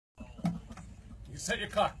You set your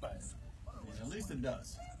clock by it. At least it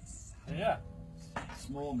does. Yeah.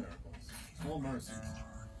 Small miracles. Small mercies.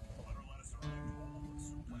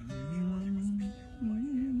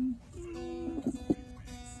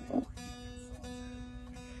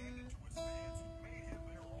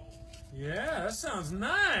 Yeah, that sounds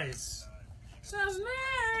nice. Sounds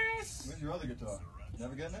nice. Where's your other guitar?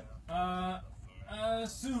 Never getting it?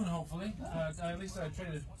 Soon, hopefully. At least I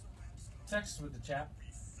traded texts with the chap.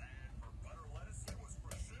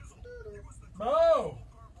 Whoa!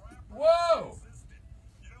 Whoa!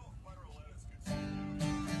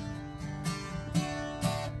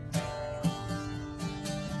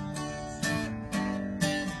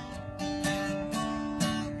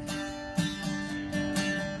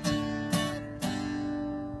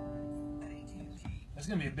 That's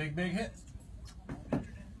gonna be a big, big hit.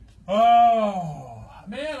 Oh,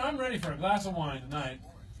 man, I'm ready for a glass of wine tonight.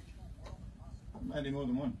 Might need more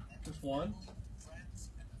than one. Just one?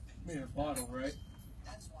 I mean, a bottle, right?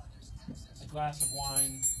 A glass of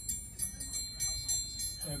wine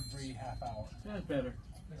every half hour. That's better.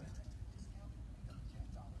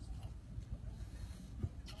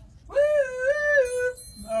 Woo!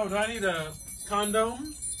 Oh, do I need a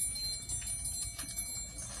condom?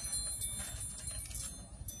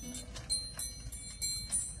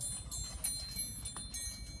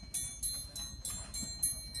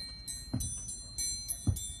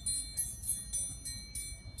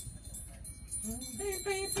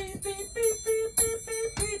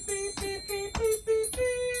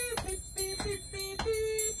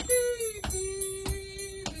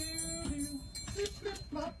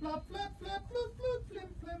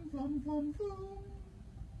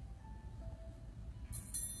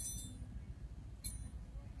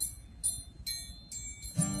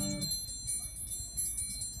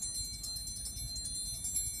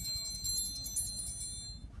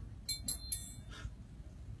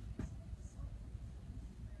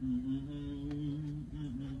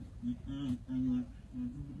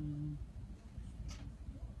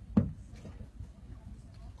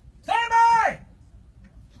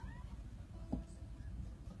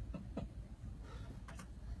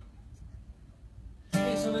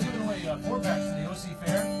 So they're giving away 4-packs to the OC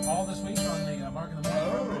Fair all this week on the Mark and the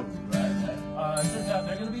Mark. It turns out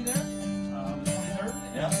they're going to be there on the 23rd,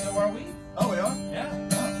 and so are we. Oh, we are? Yeah.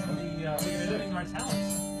 It's going to be exhibiting our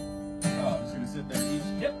talents. Oh, I'm just going to sit there and eat.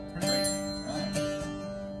 Yep, pretty great. Alright.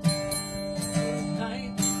 Good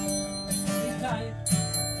night. Good night.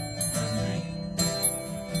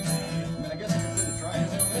 I mean, I guess I consider trying it.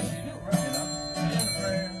 You do, right? You know? And a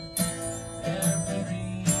prayer. Every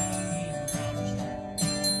dream comes true.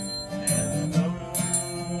 And though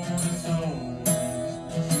it's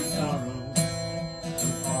always sorrow to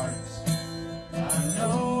parts, I know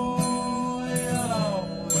it'll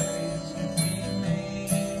always be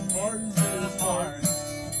made for the heart.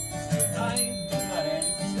 Sleep tight, buddy.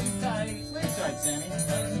 Sleep tight. Sleep tight, Sammy.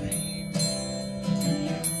 A dream to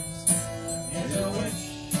use is a wish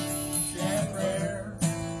and prayer.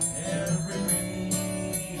 Every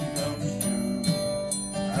dream comes true.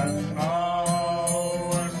 And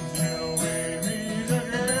now until we meet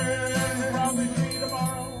again, probably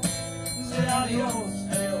tomorrow. Say adios,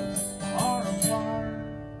 adios, au revoir.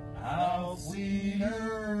 I'll see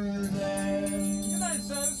her then. Good night,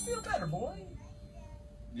 sons. Feel better, boy.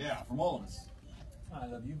 Yeah, from all of us. I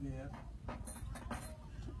love you, Viv.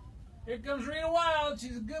 Here comes Rita Wild.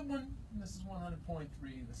 She's a good one. This is 100.3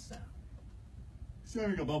 The Sound.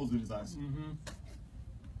 Sammy got bubbles in his eyes. Mm-hmm.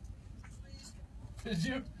 Did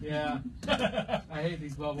you? Yeah. I hate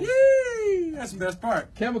these bubbles. Yee! That's the best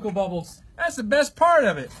part. Chemical bubbles. That's the best part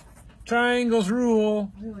of it. Triangles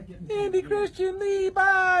rule. I really like getting Andy Christian Lee,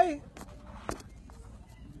 bye.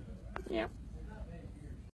 Yeah.